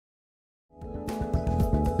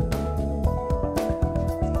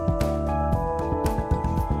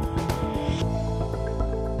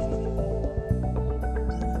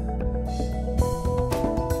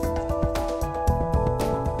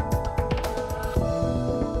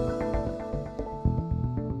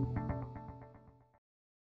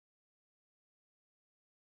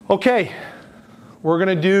Okay, we're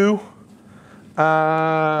going to do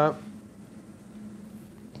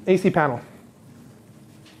AC panel.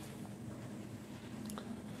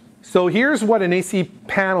 So here's what an AC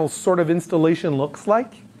panel sort of installation looks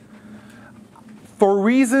like. For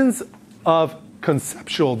reasons of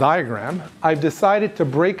conceptual diagram, I've decided to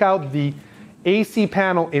break out the AC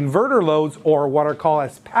panel inverter loads, or what are called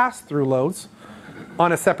as pass-through loads,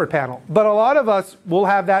 on a separate panel. But a lot of us will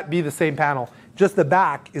have that be the same panel. Just the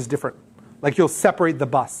back is different. Like you'll separate the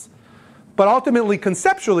bus. But ultimately,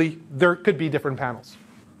 conceptually, there could be different panels.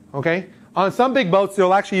 Okay? On some big boats,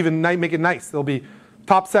 they'll actually even make it nice. There'll be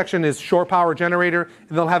top section is shore power generator,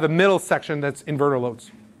 and they'll have a middle section that's inverter loads.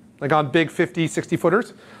 Like on big 50, 60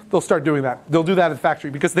 footers, they'll start doing that. They'll do that at the factory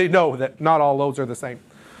because they know that not all loads are the same.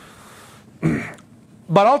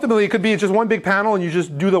 But ultimately, it could be just one big panel and you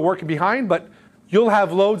just do the work behind, but you'll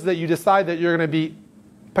have loads that you decide that you're going to be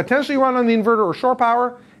potentially run on the inverter or shore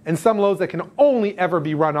power, and some loads that can only ever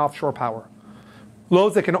be run off shore power.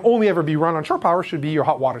 Loads that can only ever be run on shore power should be your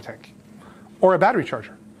hot water tank or a battery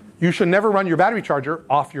charger. You should never run your battery charger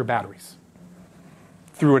off your batteries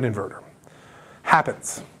through an inverter.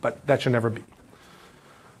 Happens, but that should never be.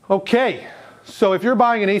 Okay, so if you're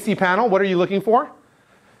buying an AC panel, what are you looking for?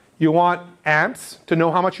 You want amps to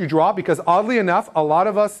know how much you draw, because oddly enough, a lot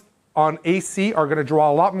of us on AC are going to draw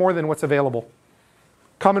a lot more than what's available.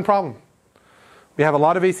 Common problem. We have a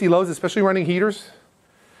lot of AC loads, especially running heaters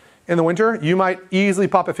in the winter. You might easily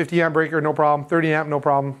pop a 50 amp breaker, no problem, 30 amp, no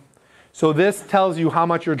problem. So this tells you how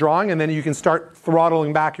much you're drawing, and then you can start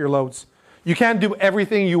throttling back your loads. You can't do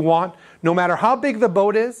everything you want, no matter how big the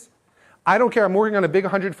boat is. I don't care, I'm working on a big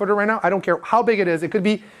 100 footer right now. I don't care how big it is. It could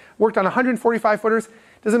be worked on 145 footers.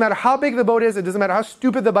 It doesn't matter how big the boat is. It doesn't matter how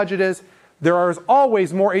stupid the budget is. There are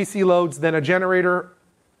always more AC loads than a generator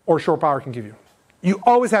or shore power can give you. You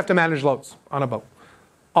always have to manage loads on a boat.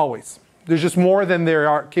 Always. There's just more than they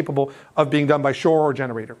are capable of being done by shore or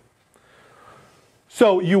generator.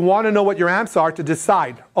 So you want to know what your amps are to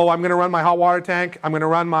decide, oh, I'm going to run my hot water tank, I'm going to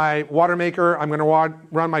run my water maker, I'm going to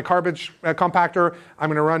run my garbage compactor, I'm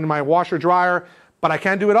going to run my washer dryer, but I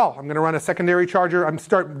can't do it all. I'm going to run a secondary charger, I'm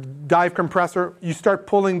start dive compressor. You start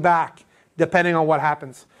pulling back depending on what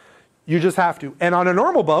happens. You just have to. And on a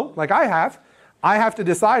normal boat, like I have to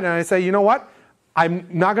decide, and I say, you know what? I'm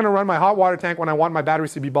not going to run my hot water tank when I want my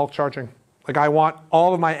batteries to be bulk charging. Like I want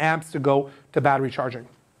all of my amps to go to battery charging,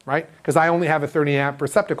 right? Because I only have a 30 amp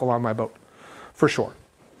receptacle on my boat, for sure.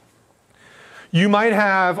 You might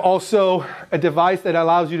have also a device that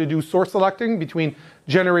allows you to do source selecting between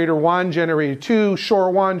generator 1, generator 2,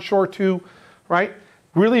 shore 1, shore 2, right?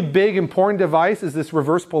 Really big, important device is this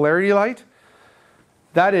reverse polarity light.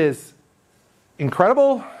 That is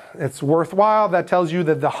incredible. It's worthwhile. That tells you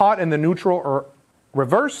that the hot and the neutral are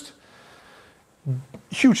reversed.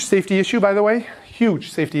 Huge safety issue, by the way.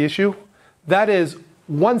 Huge safety issue. That is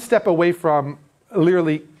one step away from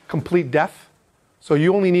literally complete death. So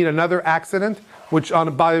you only need another accident, which,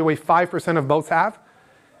 by the way, 5% of boats have.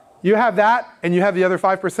 You have that, and you have the other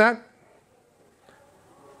 5%.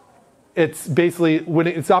 It's basically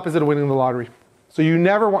winning. It's opposite of winning the lottery. So you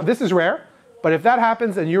never want. This is rare, but if that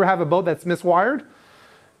happens and you have a boat that's miswired,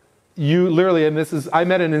 you literally, and this is, I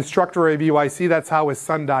met an instructor at BYC, that's how his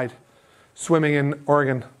son died, swimming in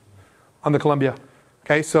Oregon on the Columbia.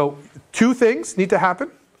 Okay, so two things need to happen,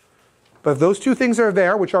 but if those two things are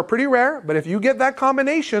there, which are pretty rare, but if you get that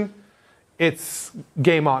combination, it's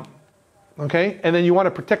game on. Okay, and then you want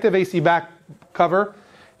a protective AC back cover,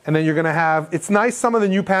 and then you're going to have, it's nice, some of the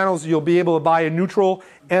new panels, you'll be able to buy a neutral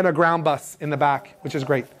and a ground bus in the back, which is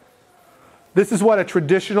great. This is what a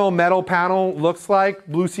traditional metal panel looks like.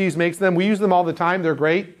 Blue Seas makes them. We use them all the time. They're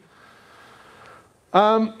great.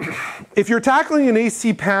 If you're tackling an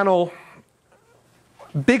AC panel,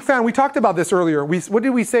 big fan, we talked about this earlier. What did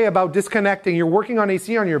we say about disconnecting? You're working on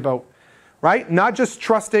AC on your boat, right? Not just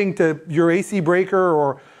trusting to your AC breaker,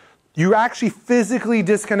 or you actually physically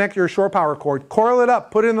disconnect your shore power cord. Coil it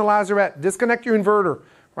up, put it in the lazarette, disconnect your inverter,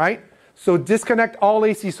 right? So disconnect all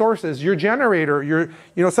AC sources. Your generator,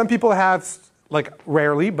 some people have, like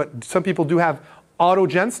rarely, but some people do have auto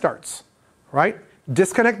gen starts, right?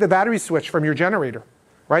 Disconnect the battery switch from your generator,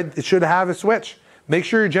 right? It should have a switch. Make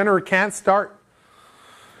sure your generator can't start.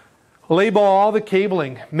 Label all the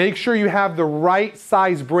cabling. Make sure you have the right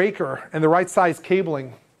size breaker and the right size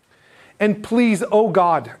cabling. And please, oh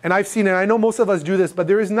God, and I've seen it, I know most of us do this, but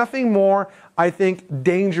there is nothing more, I think,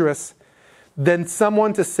 dangerous than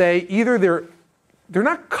someone to say either they're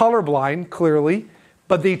not colorblind, clearly,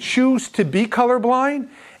 but they choose to be colorblind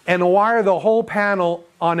and wire the whole panel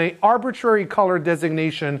on an arbitrary color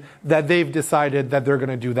designation that they've decided that they're going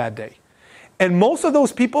to do that day. And most of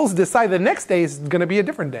those people decide the next day is going to be a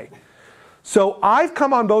different day. So I've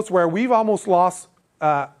come on boats where we've almost lost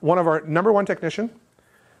one of our #1 technician,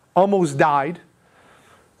 almost died,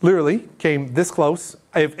 literally came this close.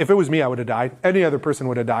 If it was me, I would have died. Any other person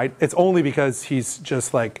would have died. It's only because he's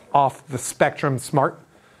just like off the spectrum smart.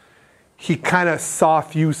 He kind of saw a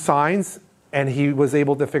few signs and he was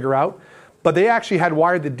able to figure out. But they actually had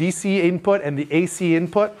wired the DC input and the AC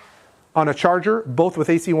input on a charger, both with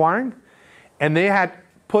AC wiring. And they had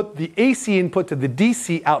put the AC input to the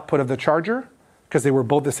DC output of the charger because they were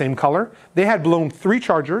both the same color. They had blown 3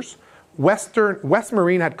 chargers. West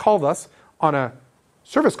Marine had called us on a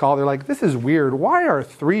service call. They're like, this is weird. Why are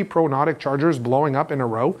 3 Pronautic chargers blowing up in a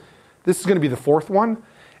row? This is going to be the 4th one.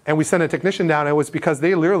 And we sent a technician down. It was because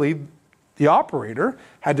they literally, the operator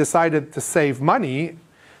had decided to save money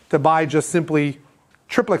to buy just simply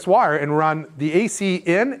triplex wire and run the AC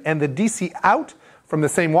in and the DC out from the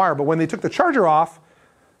same wire. But when they took the charger off,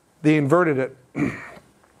 they inverted it.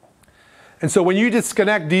 And so when you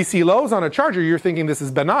disconnect DC lows on a charger, you're thinking this is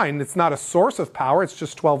benign. It's not a source of power. It's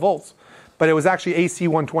just 12 volts. But it was actually AC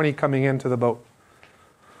 120 coming into the boat.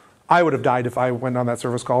 I would have died if I went on that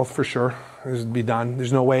service call, for sure. It would be done.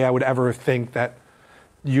 There's no way I would ever think that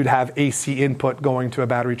you'd have AC input going to a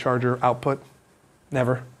battery charger output.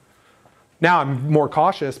 Never. Now I'm more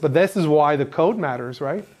cautious, but this is why the code matters,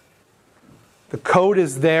 right? The code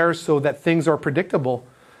is there so that things are predictable.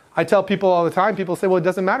 I tell people all the time, people say, well, it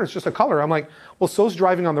doesn't matter, it's just a color. I'm like, well, so's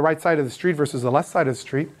driving on the right side of the street versus the left side of the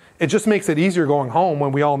street. It just makes it easier going home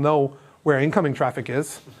when we all know where incoming traffic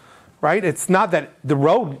is, right? It's not that the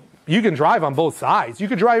road, you can drive on both sides. You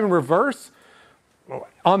could drive in reverse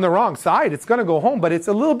on the wrong side. It's going to go home, but it's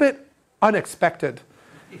a little bit unexpected.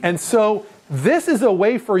 And so this is a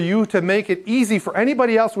way for you to make it easy for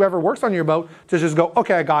anybody else who ever works on your boat to just go,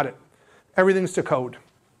 okay, I got it. Everything's to code.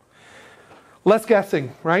 Less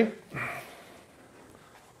guessing, right?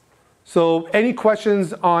 So any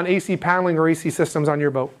questions on AC paneling or AC systems on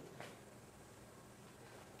your boat?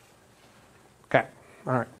 Okay, all right.